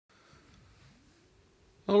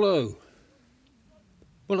Hello.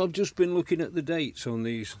 Well, I've just been looking at the dates on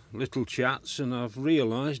these little chats and I've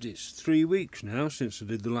realised it's 3 weeks now since I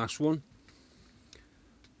did the last one.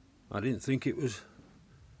 I didn't think it was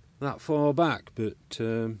that far back, but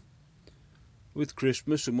with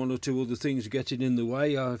Christmas and one or two other things getting in the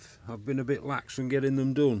way, I've been a bit lax on getting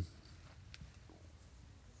them done.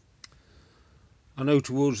 I know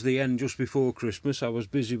towards the end, just before Christmas, I was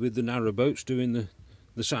busy with the narrowboats doing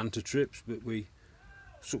the Santa trips, but we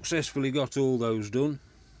successfully got all those done.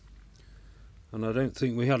 And I don't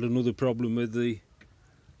think we had another problem with the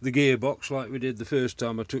gearbox like we did the first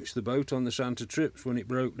time I touched the boat on the Santa trips when it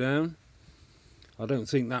broke down. I don't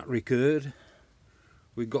think that recurred.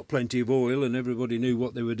 We'd got plenty of oil and everybody knew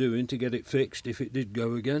what they were doing to get it fixed if it did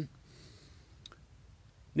go again.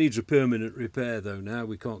 Needs a permanent repair though now.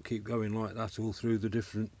 We can't keep going like that all through the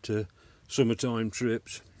different summertime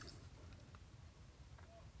trips.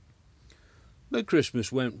 But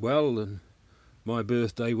Christmas went well and my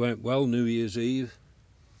birthday went well, New Year's Eve.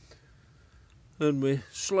 And we're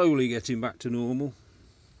slowly getting back to normal.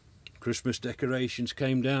 Christmas decorations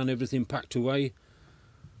came down, everything packed away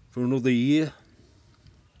for another year.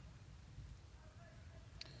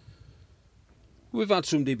 We've had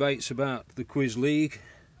some debates about the Quiz League.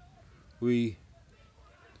 We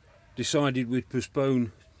decided we'd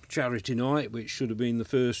postpone charity night, which should have been the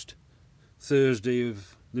first Thursday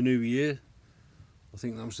of the new year. I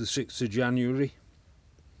think that was the 6th of January.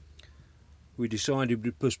 We decided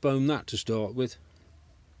we'd postpone that to start with.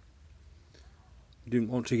 We didn't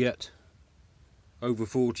want to get over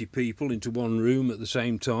 40 people into one room at the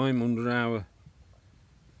same time under our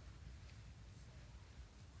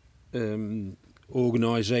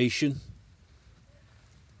organisation.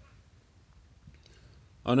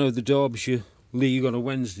 I know the Derbyshire League on a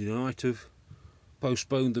Wednesday night have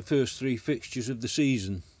postponed the first 3 fixtures of the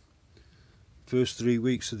season. First 3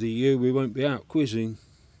 weeks of the year we won't be out quizzing.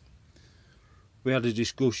 We had a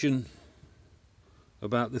discussion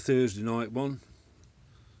about the Thursday night one,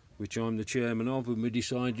 which I'm the chairman of, and we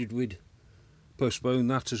decided we'd postpone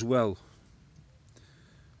that as well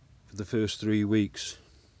for the first 3 weeks.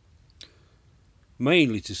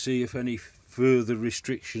 Mainly to see if any further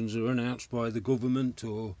restrictions are announced by the government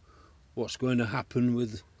or what's going to happen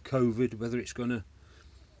with COVID, whether it's going to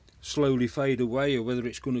slowly fade away or whether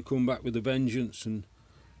it's going to come back with a vengeance and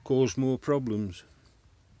cause more problems.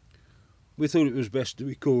 We thought it was best to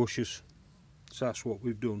be cautious, so that's what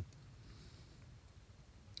we've done.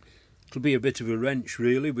 It'll be a bit of a wrench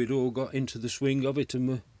really. We'd all got into the swing of it and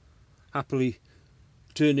we're happily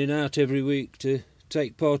turning out every week to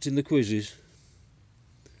take part in the quizzes.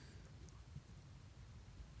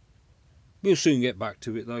 We'll soon get back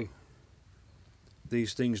to it though.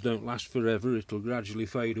 These things don't last forever, it'll gradually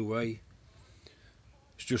fade away.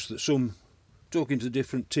 It's just that talking to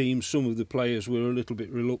different teams, some of the players were a little bit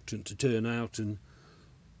reluctant to turn out and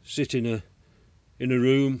sit in a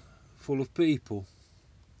room full of people.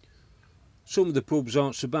 Some of the pubs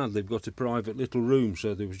aren't so bad, they've got a private little room,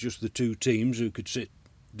 so there was just the 2 teams who could sit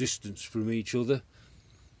distance from each other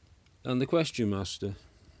and the question master.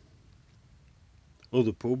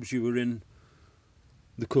 Other pubs you were in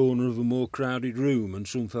the corner of a more crowded room and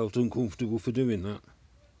some felt uncomfortable for doing that.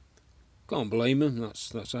 Can't blame them,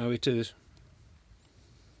 that's how it is.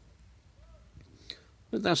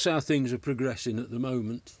 But that's how things are progressing at the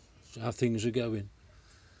moment, that's how things are going.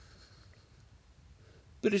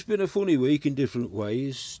 But it's been a funny week in different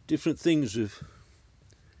ways. Different things have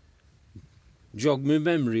jogged my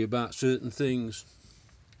memory about certain things.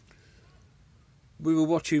 We were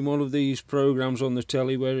watching one of these programmes on the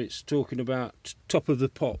telly where it's talking about Top of the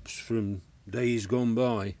Pops from days gone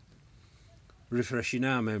by, refreshing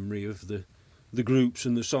our memory of the groups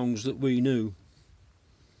and the songs that we knew.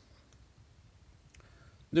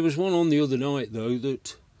 There was one on the other night though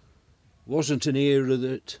that wasn't an era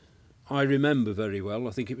that I remember very well.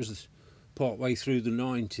 I think it was part way through the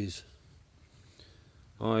 90s.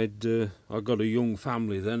 I got a young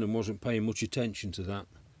family then and wasn't paying much attention to that.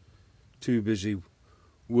 Too busy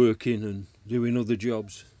working and doing other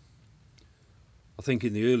jobs. I think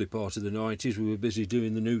in the early part of the 90s we were busy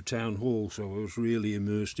doing the new town hall, so I was really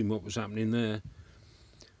immersed in what was happening there.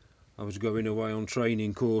 I was going away on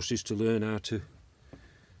training courses to learn how to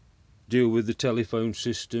deal with the telephone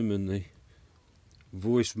system and the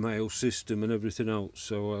voicemail system and everything else,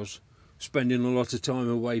 so I was spending a lot of time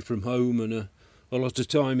away from home and a lot of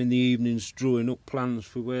time in the evenings drawing up plans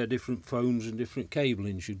for where different phones and different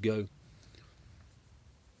cabling should go.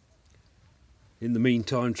 In the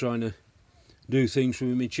meantime trying to do things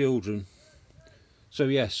with my children. So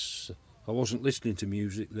yes, I wasn't listening to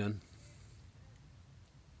music then.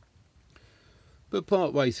 But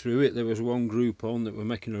part way through it, there was one group on that were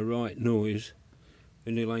making a right noise,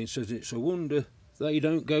 and Elaine says it's a wonder they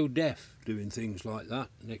don't go deaf doing things like that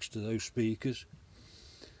next to those speakers.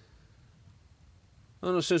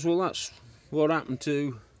 And I says, well, that's what happened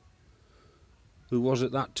to who was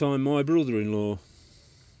at that time my brother-in-law.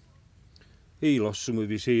 He lost some of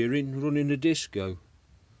his hearing running a disco.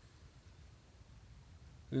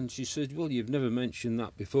 And she said, well, you've never mentioned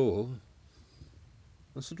that before.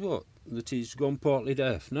 I said, what? That he's gone partly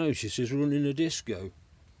deaf? No, she says, running a disco.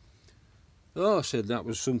 Oh, I said, that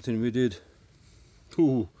was something we did.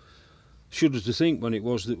 Ooh, shudder to think when it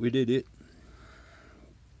was that we did it.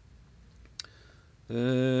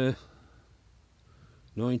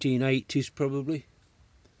 1980s probably.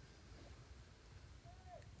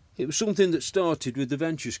 It was something that started with the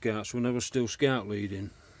Venture Scouts when I was still scout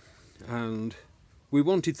leading, and we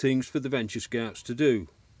wanted things for the Venture Scouts to do,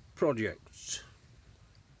 projects.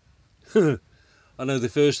 I know the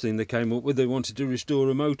first thing they came up with, they wanted to restore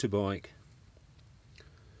a motorbike,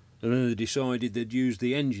 and then they decided they'd use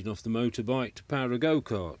the engine off the motorbike to power a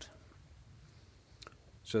go-kart.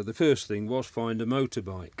 So the first thing was find a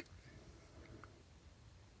motorbike.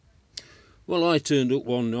 Well, I turned up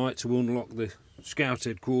one night to unlock the scout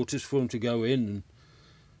headquarters for them to go in and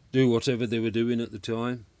do whatever they were doing at the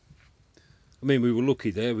time. I mean, we were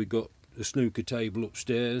lucky there. We got a snooker table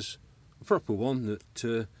upstairs, a proper one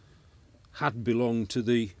that had belonged to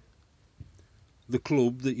the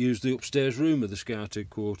club that used the upstairs room of the scout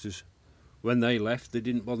headquarters. When they left, they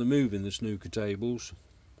didn't bother moving the snooker tables.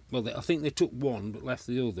 Well, I think they took one but left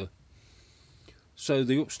the other. So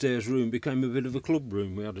the upstairs room became a bit of a club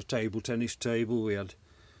room. We had a table tennis table, we had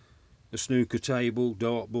a snooker table,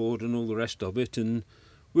 dartboard and all the rest of it, and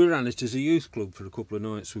we ran it as a youth club for a couple of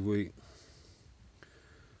nights a week.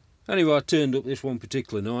 Anyway, I turned up this one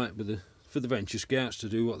particular night for the Venture Scouts to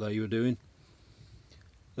do what they were doing,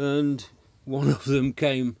 and one of them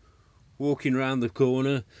came walking round the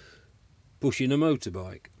corner pushing a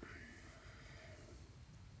motorbike.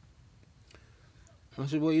 I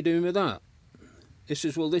said, what are you doing with that? He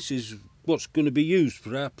says, well, this is what's going to be used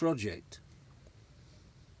for our project.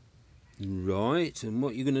 Right, and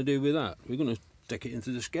what are you going to do with that? We're going to take it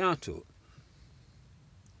into the scout hut.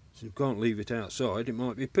 So you can't leave it outside, it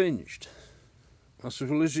might be pinched. I said,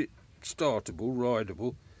 well, is it startable,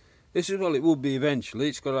 rideable? He says, well, it will be eventually,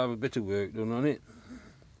 it's got to have a bit of work done on it.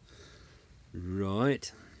 Right.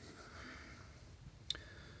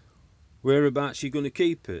 Whereabouts are you going to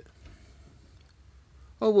keep it?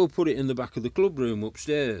 Oh, we'll put it in the back of the club room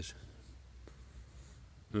upstairs.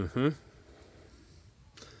 I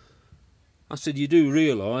said, you do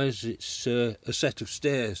realise it's a set of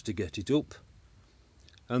stairs to get it up,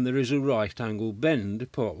 and there is a right angle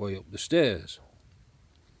bend part way up the stairs.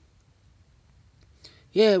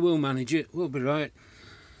 Yeah, we'll manage it, we'll be right.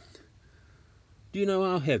 Do you know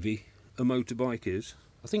how heavy a motorbike is?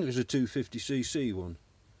 I think it was a 250cc one.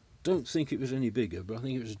 Don't think it was any bigger, but I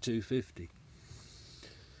think it was a 250.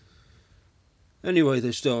 Anyway,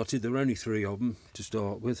 they started. There were only 3 of them to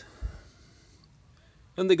start with.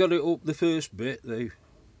 And they got it up the first bit. They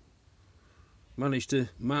managed to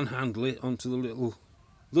manhandle it onto the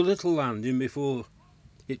little landing before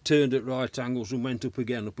it turned at right angles and went up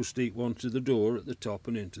again, up a steep one to the door at the top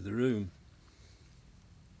and into the room.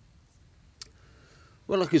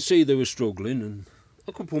 Well, I could see they were struggling, and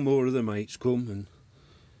a couple more of the mates come, and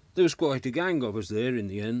there was quite a gang of us there in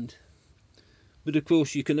the end. But of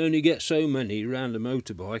course you can only get so many round a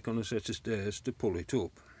motorbike on a set of stairs to pull it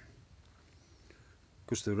up.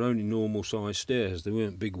 Because they were only normal sized stairs, they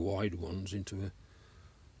weren't big wide ones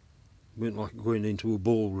weren't like going into a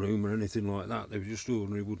ballroom or anything like that, they were just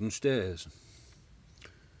ordinary wooden stairs.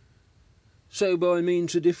 So by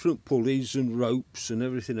means of different pulleys and ropes and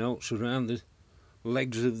everything else around the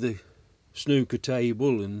legs of the snooker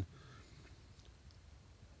table and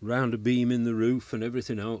round a beam in the roof and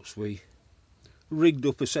everything else, we rigged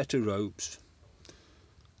up a set of ropes,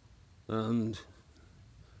 and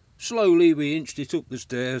slowly we inched it up the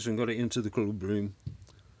stairs and got it into the club room.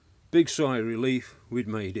 Big sigh of relief, we'd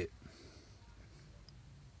made it.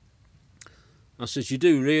 I said, you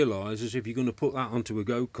do realise as if you're going to put that onto a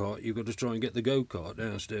go-kart, you've got to try and get the go-kart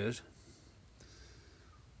downstairs.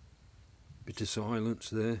 Bit of silence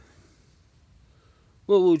there.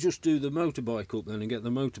 Well, we'll just do the motorbike up then and get the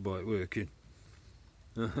motorbike working.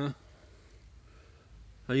 Are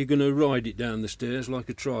you going to ride it down the stairs like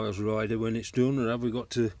a trials rider when it's done, or have we got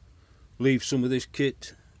to leave some of this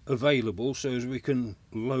kit available so as we can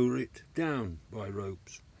lower it down by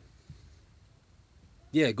ropes?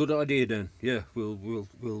 Yeah, good idea, Dan. Yeah, we'll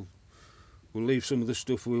leave some of the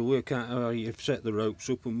stuff. We'll work out how you've set the ropes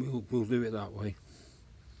up, and we'll do it that way.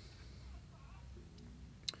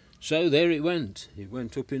 So there it went. It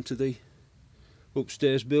went up into the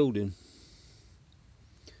upstairs building.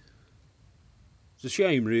 It's a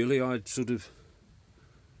shame, really. I'd sort of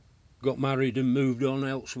got married and moved on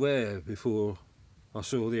elsewhere before I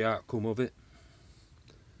saw the outcome of it.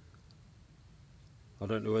 I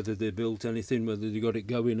don't know whether they built anything, whether they got it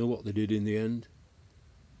going or what they did in the end.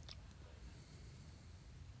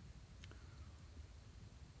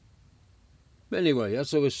 But anyway,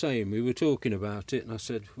 as I was saying, we were talking about it and I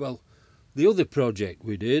said, well, the other project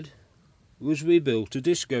we did was we built a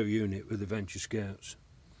disco unit with the Venture Scouts.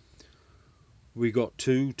 We got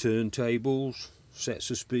 2 turntables, sets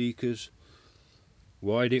of speakers,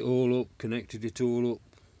 wired it all up, connected it all up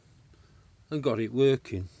and got it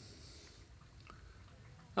working.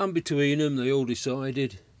 And between them they all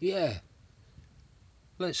decided, yeah,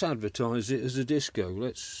 let's advertise it as a disco.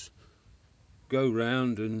 Let's go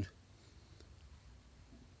round and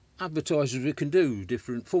advertise as we can do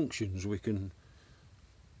different functions. We can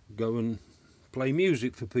go and play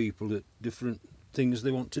music for people at different things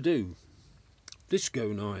they want to do. Disco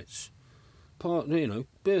nights,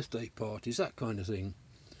 birthday parties, that kind of thing.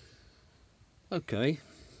 Okay.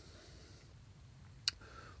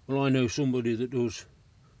 Well, I know somebody that does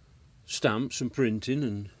stamps and printing,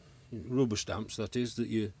 and rubber stamps, that is, that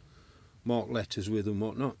you mark letters with and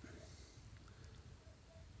whatnot.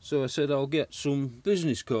 So I said, I'll get some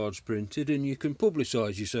business cards printed and you can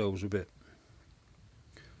publicise yourselves a bit.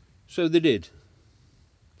 So they did.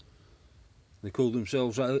 They called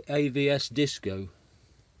themselves AVS Disco.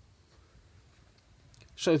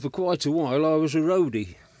 So for quite a while I was a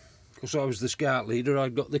roadie, because I was the scout leader.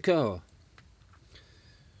 I'd got the car.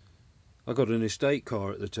 I got an estate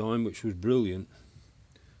car at the time, which was brilliant.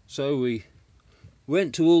 So we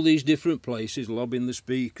went to all these different places, lobbing the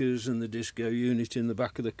speakers and the disco unit in the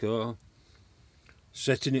back of the car,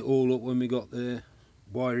 setting it all up when we got there,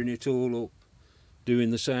 wiring it all up,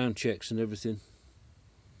 doing the sound checks and everything.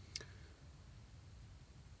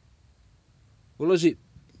 Well, as it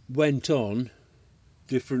went on,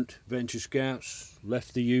 different Venture Scouts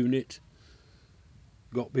left the unit,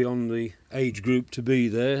 got beyond the age group to be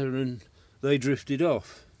there, and they drifted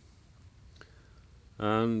off.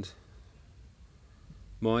 And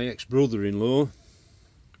my ex-brother-in-law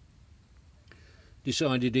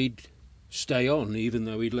decided he'd stay on, even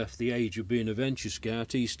though he'd left the age of being a Venture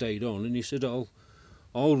Scout. He stayed on, and he said, I'll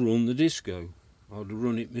run the disco. I'll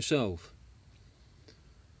run it myself.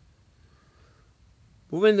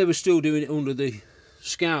 But when they were still doing it under the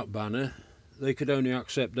Scout banner, they could only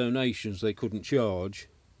accept donations, they couldn't charge.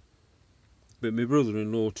 But my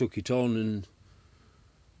brother-in-law took it on and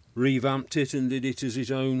revamped it and did it as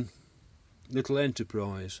his own little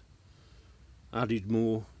enterprise. Added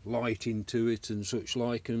more lighting to it and such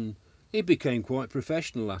like, and he became quite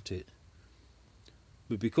professional at it.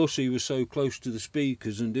 But because he was so close to the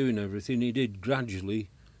speakers and doing everything, he did gradually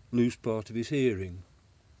lose part of his hearing.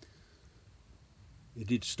 He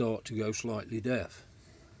did start to go slightly deaf.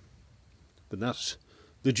 But that's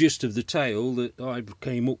the gist of the tale that I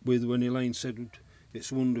came up with when Elaine said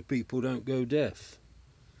it's a wonder people don't go deaf.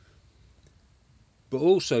 But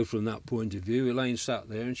also from that point of view, Elaine sat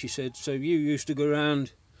there and she said, so you used to go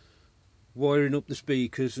around wiring up the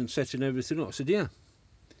speakers and setting everything up? I said, yeah.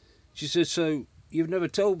 She said, so you've never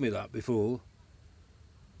told me that before.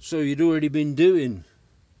 So you'd already been doing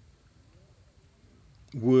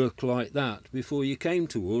work like that before you came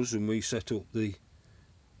to us and we set up the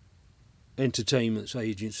entertainments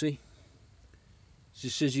agency. She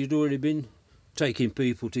says you'd already been taking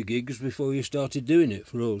people to gigs before you started doing it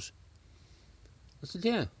for us. I said,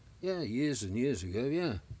 yeah, years and years ago,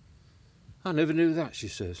 yeah. I never knew that, she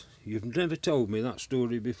says. You've never told me that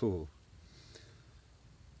story before.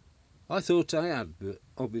 I thought I had, but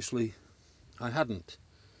obviously I hadn't.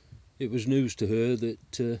 It was news to her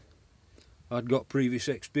that I'd got previous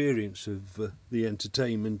experience of the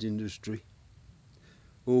entertainment industry,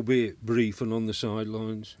 albeit brief and on the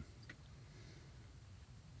sidelines.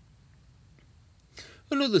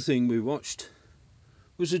 Another thing we watched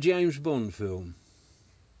was a James Bond film.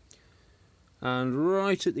 And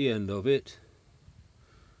right at the end of it,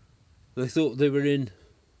 they thought they were in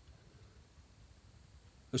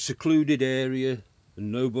a secluded area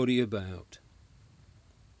and nobody about.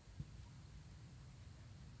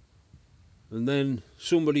 And then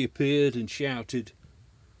somebody appeared and shouted,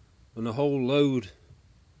 and a whole load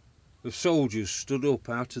of soldiers stood up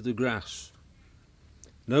out of the grass.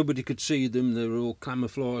 Nobody could see them, they were all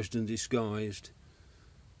camouflaged and disguised.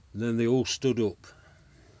 And then they all stood up.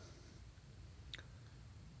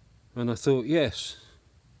 And I thought, yes,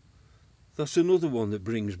 that's another one that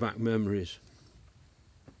brings back memories.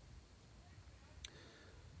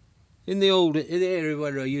 In the area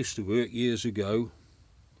where I used to work years ago,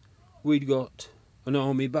 we'd got an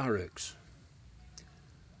army barracks.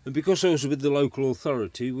 And because I was with the local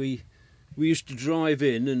authority, we used to drive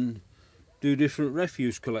in and do different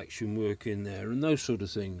refuse collection work in there and those sort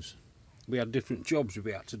of things. We had different jobs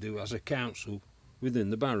we had to do as a council within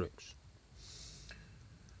the barracks.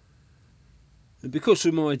 And because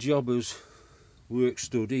of my job as work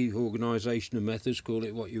study, organisation and methods, call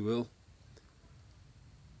it what you will,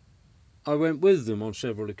 I went with them on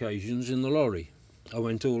several occasions in the lorry. I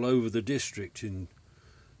went all over the district in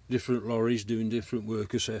different lorries doing different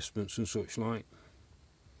work assessments and such like.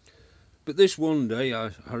 But this one day,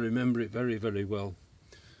 I remember it very, very well.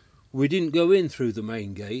 We didn't go in through the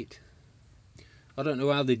main gate. I don't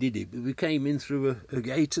know how they did it, but we came in through a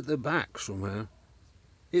gate at the back somehow.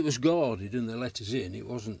 It was guarded and they let us in.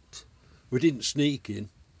 We didn't sneak in.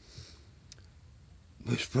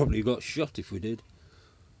 We'd probably got shot if we did.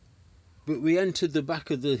 But we entered the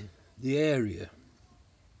back of the area.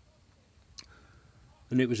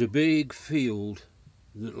 And it was a big field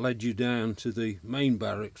that led you down to the main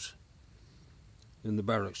barracks and the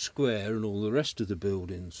barracks square and all the rest of the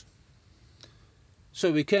buildings.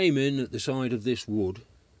 So we came in at the side of this wood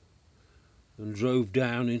and drove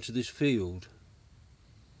down into this field.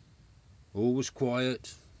 All was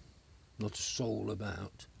quiet, not a soul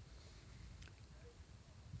about.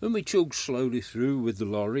 And we chugged slowly through with the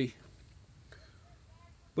lorry,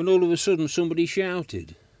 when all of a sudden somebody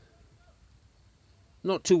shouted.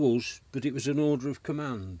 Not to us, but it was an order of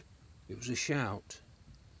command. It was a shout.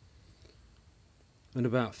 And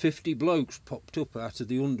about 50 blokes popped up out of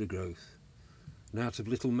the undergrowth and out of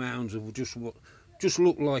little mounds of just what just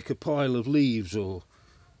looked like a pile of leaves or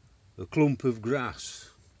a clump of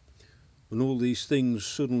grass. And all these things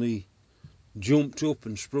suddenly jumped up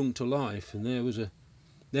and sprung to life, and there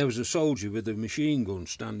was a soldier with a machine gun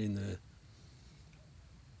standing there.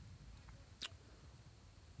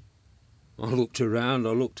 I looked around,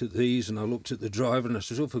 I looked at these, and I looked at the driver, and I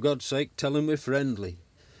said, "Oh, for God's sake, tell them we're friendly."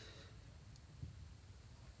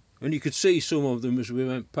 And you could see some of them as we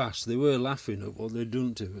went past, they were laughing at what they'd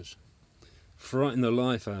done to us. Frightened the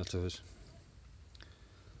life out of us.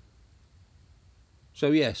 So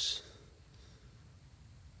yes,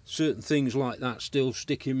 certain things like that still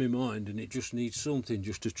stick in my mind, and it just needs something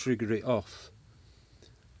just to trigger it off.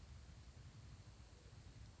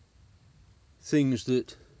 Things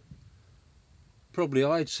that probably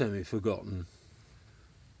I'd semi-forgotten.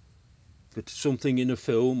 But something in a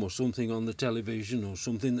film or something on the television or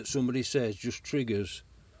something that somebody says just triggers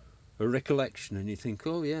a recollection, and you think,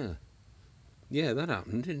 oh yeah, that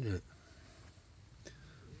happened, didn't it?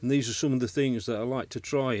 And these are some of the things that I like to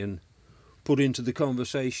try and put into the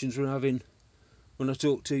conversations we're having when I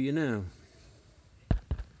talk to you now.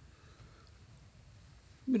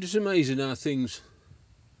 But it's amazing how things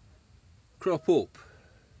crop up.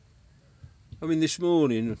 I mean, this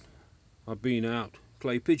morning I've been out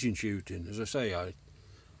clay pigeon shooting. As I say, I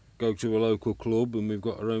go to a local club and we've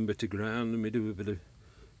got our own bit of ground and we do a bit of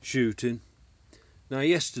shooting. Now,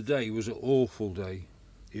 yesterday was an awful day.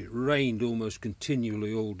 It rained almost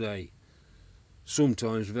continually all day,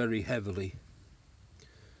 sometimes very heavily.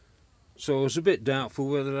 So I was a bit doubtful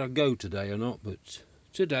whether I'd go today or not, but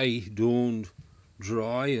today dawned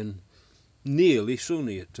dry and nearly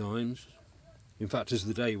sunny at times. In fact, as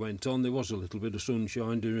the day went on, there was a little bit of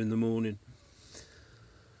sunshine during the morning.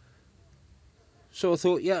 So I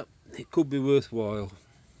thought, yeah, it could be worthwhile.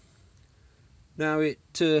 Now, it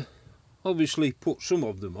obviously put some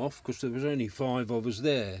of them off because there was only 5 of us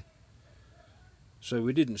there. So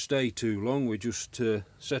we didn't stay too long. We just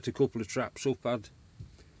set a couple of traps up, had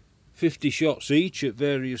 50 shots each at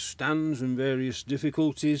various stands and various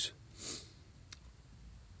difficulties.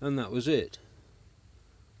 And that was it.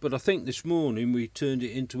 But I think this morning we turned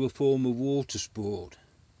it into a form of water sport.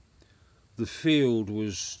 The field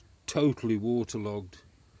was totally waterlogged.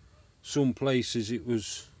 Some places it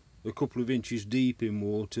was a couple of inches deep in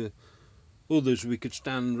water. Others we could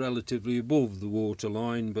stand relatively above the water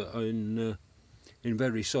line, but in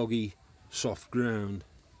very soggy, soft ground.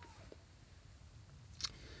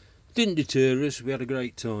 Didn't deter us. We had a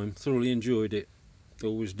great time. Thoroughly enjoyed it.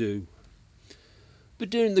 Always do. But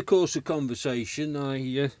during the course of conversation,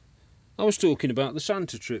 I was talking about the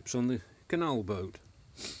Santa trips on the canal boat,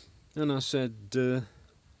 and I said,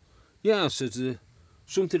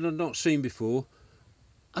 something I'd not seen before.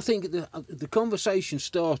 I think the conversation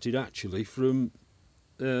started actually from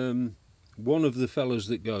one of the fellas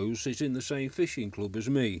that goes is in the same fishing club as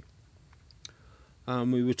me,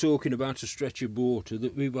 and we were talking about a stretch of water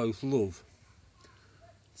that we both love,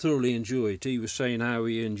 thoroughly enjoy it. He was saying how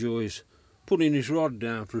he enjoys putting his rod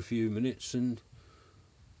down for a few minutes and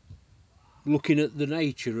looking at the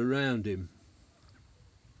nature around him.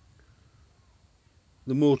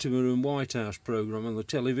 The Mortimer and Whitehouse programme on the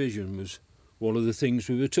television was one of the things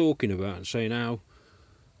we were talking about, saying how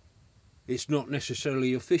it's not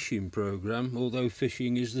necessarily a fishing programme, although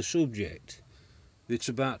fishing is the subject. It's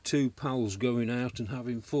about two pals going out and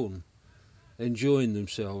having fun, enjoying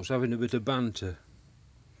themselves, having a bit of banter.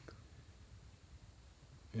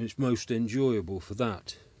 And it's most enjoyable for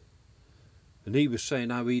that. And he was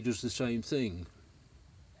saying how he does the same thing.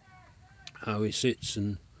 How he sits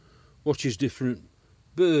and watches different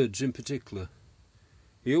birds in particular.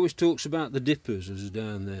 He always talks about the dippers as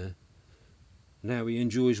down there. And how he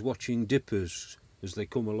enjoys watching dippers as they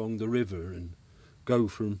come along the river and go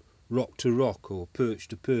from rock to rock or perch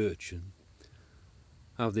to perch and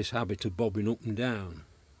have this habit of bobbing up and down.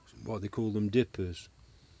 Why they call them dippers.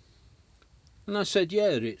 And I said, yeah,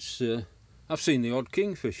 it's. I've seen the odd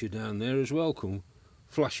kingfisher down there as well come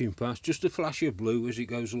flashing past, just a flash of blue as it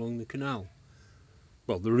goes along the canal.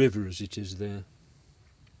 Well, the river as it is there.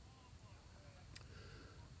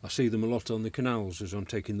 I see them a lot on the canals as I'm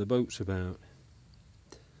taking the boats about.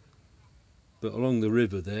 But along the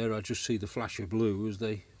river there, I just see the flash of blue as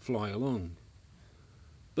they fly along.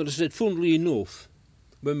 But I said, funnily enough,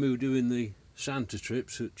 when we were doing the Santa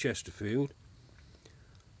trips at Chesterfield,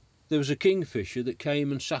 there was a kingfisher that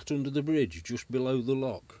came and sat under the bridge just below the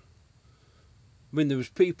lock. I mean, there was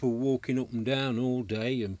people walking up and down all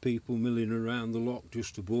day and people milling around the lock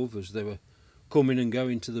just above as they were coming and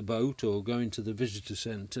going to the boat or going to the visitor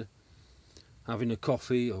centre, having a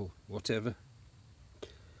coffee or whatever.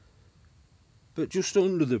 But just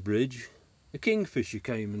under the bridge, a kingfisher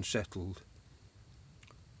came and settled.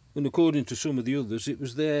 And according to some of the others, it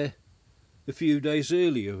was there a few days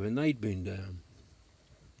earlier when they'd been down.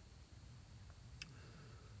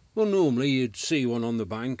 Well, normally you'd see one on the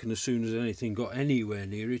bank, and as soon as anything got anywhere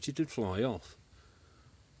near it, it'd fly off.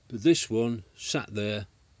 But this one sat there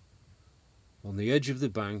on the edge of the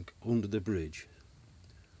bank under the bridge.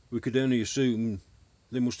 We could only assume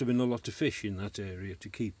there must have been a lot of fish in that area to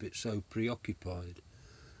keep it so preoccupied.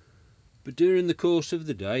 But during the course of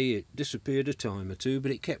the day it disappeared a time or two,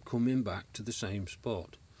 but it kept coming back to the same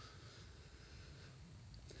spot.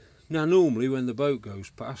 Now normally when the boat goes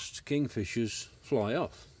past, kingfishers fly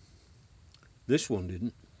off. This one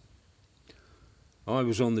didn't. I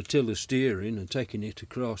was on the tiller steering and taking it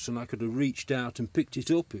across, and I could have reached out and picked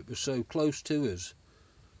it up. It was so close to us.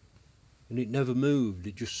 And it never moved.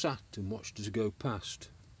 It just sat and watched us go past.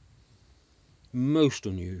 Most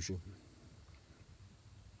unusual.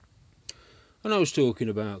 And I was talking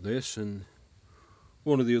about this, and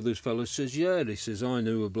one of the other fellows says, yeah, he says, I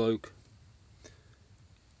knew a bloke.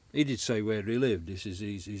 He did say where he lived. He says,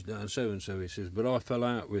 he's down so-and-so. He says, but I fell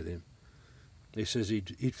out with him. He says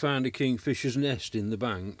he'd found a kingfisher's nest in the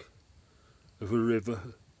bank of a river,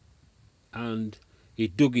 and he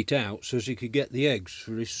dug it out so as he could get the eggs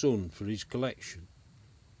for his son, for his collection.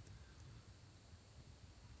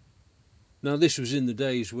 Now this was in the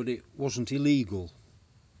days when it wasn't illegal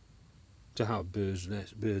to have birds'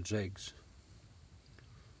 eggs.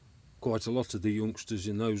 Quite a lot of the youngsters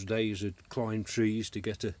in those days had climbed trees to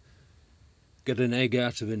get an egg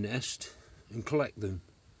out of a nest and collect them.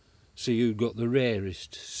 See who'd got the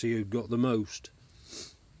rarest, see who'd got the most.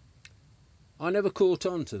 I never caught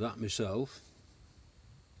on to that myself.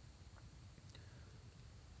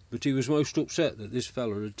 But he was most upset that this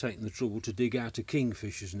fella had taken the trouble to dig out a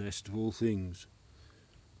kingfisher's nest of all things.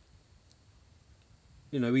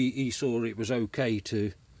 You know, he saw it was okay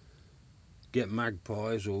to get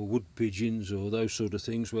magpies or wood pigeons or those sort of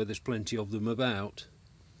things where there's plenty of them about.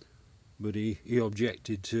 But he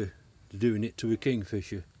objected to doing it to a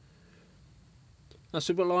kingfisher. I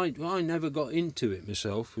said, well, I never got into it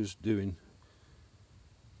myself, was doing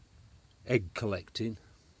egg collecting.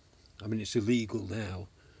 I mean, it's illegal now.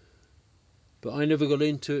 But I never got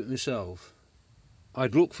into it myself.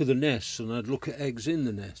 I'd look for the nests and I'd look at eggs in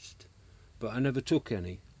the nest, but I never took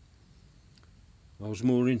any. I was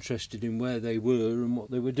more interested in where they were and what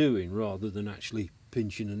they were doing rather than actually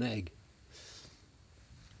pinching an egg.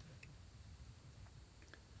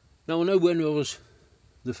 Now I know when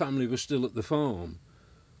the family was still at the farm,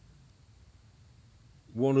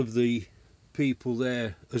 one of the people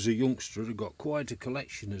there as a youngster had got quite a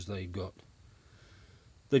collection as they'd got.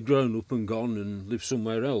 They'd grown up and gone and lived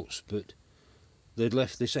somewhere else, but they'd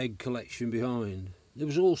left this egg collection behind. There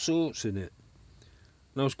was all sorts in it.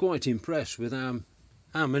 And I was quite impressed with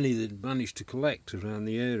how many they'd managed to collect around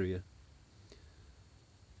the area.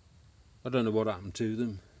 I don't know what happened to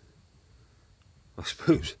them. I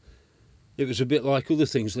suppose it was a bit like other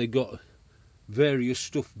things. They got various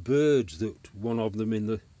stuffed birds that one of them in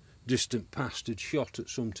the distant past had shot at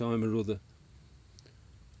some time or other.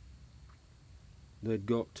 They'd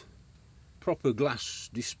got proper glass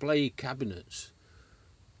display cabinets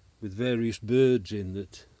with various birds in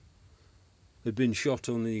that had been shot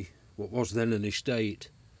on the what was then an estate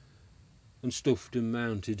and stuffed and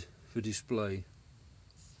mounted for display.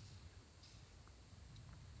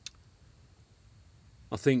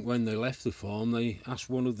 I think when they left the farm they asked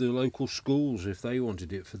one of the local schools if they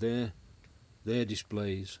wanted it for their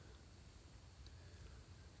displays.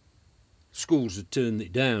 Schools had turned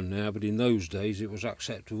it down now, but in those days it was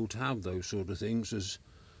acceptable to have those sort of things as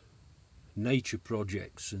nature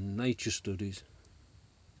projects and nature studies.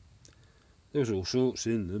 There was all sorts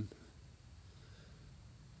in them.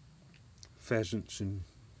 Pheasants and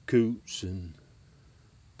coots and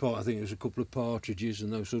I think there was a couple of partridges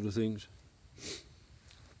and those sort of things.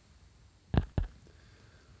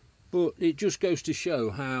 But it just goes to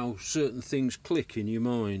show how certain things click in your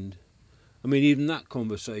mind. I mean, even that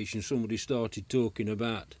conversation, somebody started talking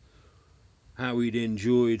about how he'd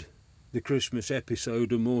enjoyed the Christmas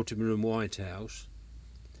episode of Mortimer and Whitehouse,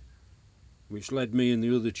 which led me and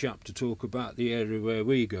the other chap to talk about the area where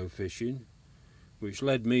we go fishing, which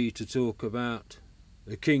led me to talk about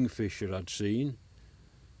a kingfisher I'd seen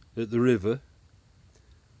at the river,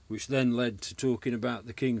 which then led to talking about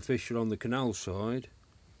the kingfisher on the canal side,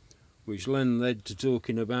 which then led to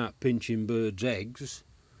talking about pinching birds' eggs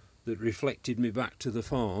that reflected me back to the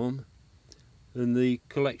farm and the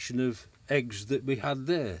collection of eggs that we had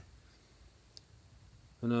there.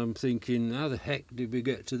 And I'm thinking, how the heck did we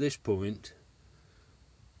get to this point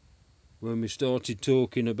when we started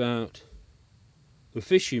talking about a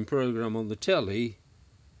fishing programme on the telly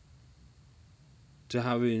to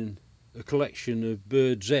having a collection of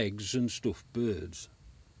birds' eggs and stuffed birds?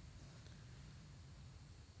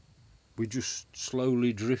 We just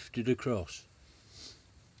slowly drifted across.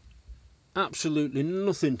 Absolutely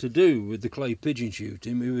nothing to do with the clay pigeon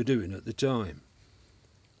shooting we were doing at the time.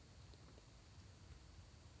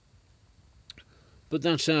 But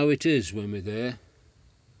that's how it is when we're there.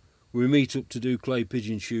 We meet up to do clay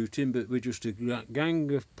pigeon shooting, but we're just a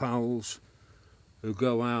gang of pals who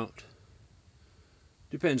go out.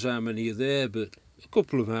 Depends how many are there, but a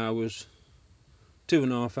couple of hours,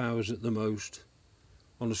 2.5 hours at the most.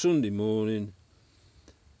 On a Sunday morning,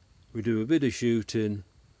 we do a bit of shooting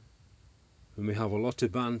and we have a lot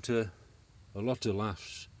of banter, a lot of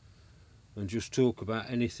laughs, and just talk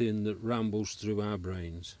about anything that rambles through our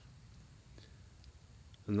brains.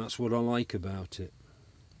 And that's what I like about it.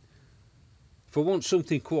 If I want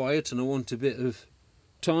something quiet and I want a bit of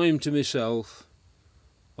time to myself,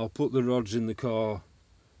 I'll put the rods in the car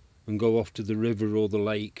and go off to the river or the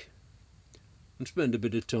lake and spend a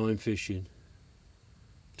bit of time fishing.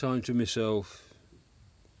 Time to myself,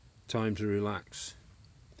 time to relax.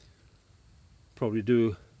 Probably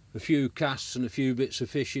do a few casts and a few bits of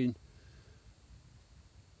fishing.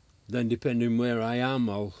 Then depending where I am,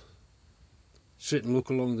 I'll sit and look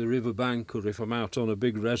along the river bank, or if I'm out on a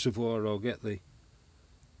big reservoir, I'll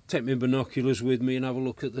take my binoculars with me and have a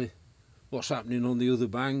look at what's happening on the other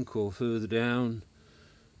bank or further down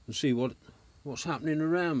and see what's happening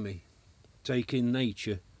around me. Take in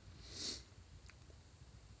nature.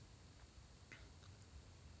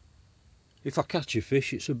 If I catch a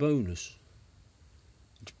fish, it's a bonus.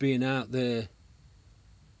 It's being out there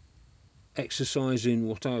exercising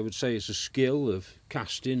what I would say is a skill of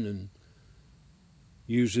casting and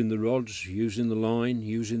using the rods, using the line,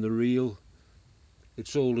 using the reel.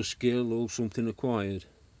 It's all a skill, all something acquired.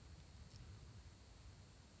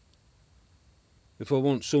 If I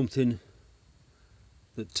want something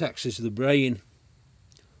that taxes the brain,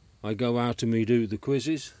 I go out and we do the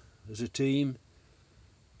quizzes as a team.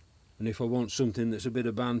 And if I want something that's a bit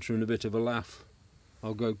of banter and a bit of a laugh,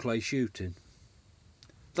 I'll go clay shooting.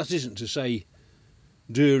 That isn't to say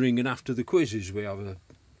during and after the quizzes we have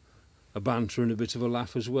a banter and a bit of a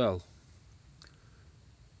laugh as well.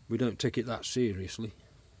 We don't take it that seriously.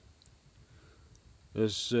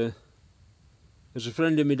 As a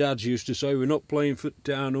friend of my dad's used to say, we're not playing foot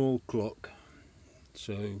down all clock.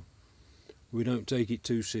 So we don't take it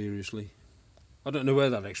too seriously. I don't know where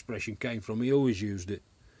that expression came from. He always used it.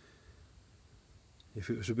 If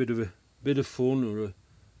it was a bit of fun or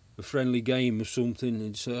a friendly game or something,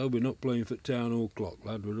 he'd say, "Oh, we're not playing for town all clock,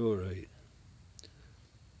 lad. We're all right."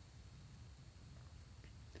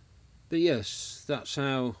 But yes, that's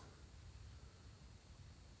how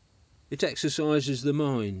it exercises the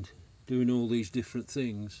mind, doing all these different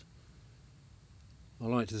things. I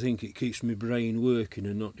like to think it keeps my brain working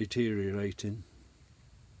and not deteriorating.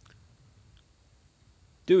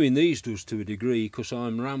 Doing these does to a degree, because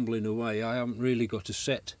I'm rambling away. I haven't really got a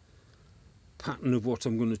set pattern of what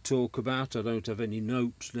I'm going to talk about. I don't have any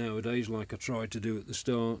notes nowadays like I tried to do at the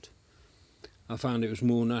start. I found it was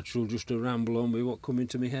more natural just to ramble on with what come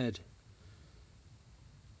into my head.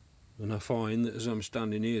 And I find that as I'm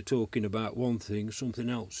standing here talking about one thing, something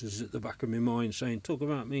else is at the back of my mind saying, talk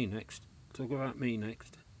about me next, talk about me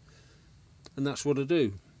next. And that's what I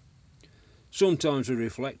do. Sometimes I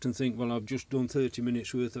reflect and think, well, I've just done 30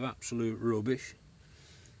 minutes worth of absolute rubbish.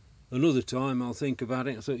 Another time I'll think about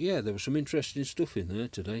it and think, yeah, there was some interesting stuff in there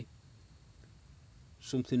today.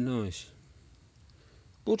 Something nice.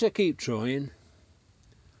 But I keep trying.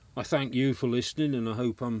 I thank you for listening, and I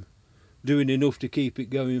hope I'm doing enough to keep it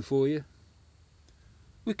going for you.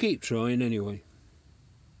 We keep trying anyway.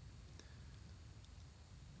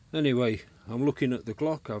 Anyway, I'm looking at the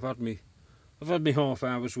clock. I've had me half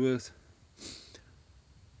hour's worth.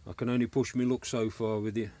 I can only push my luck so far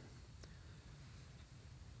with you.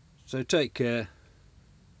 So take care.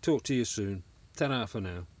 Talk to you soon. Ta-ra for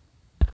now.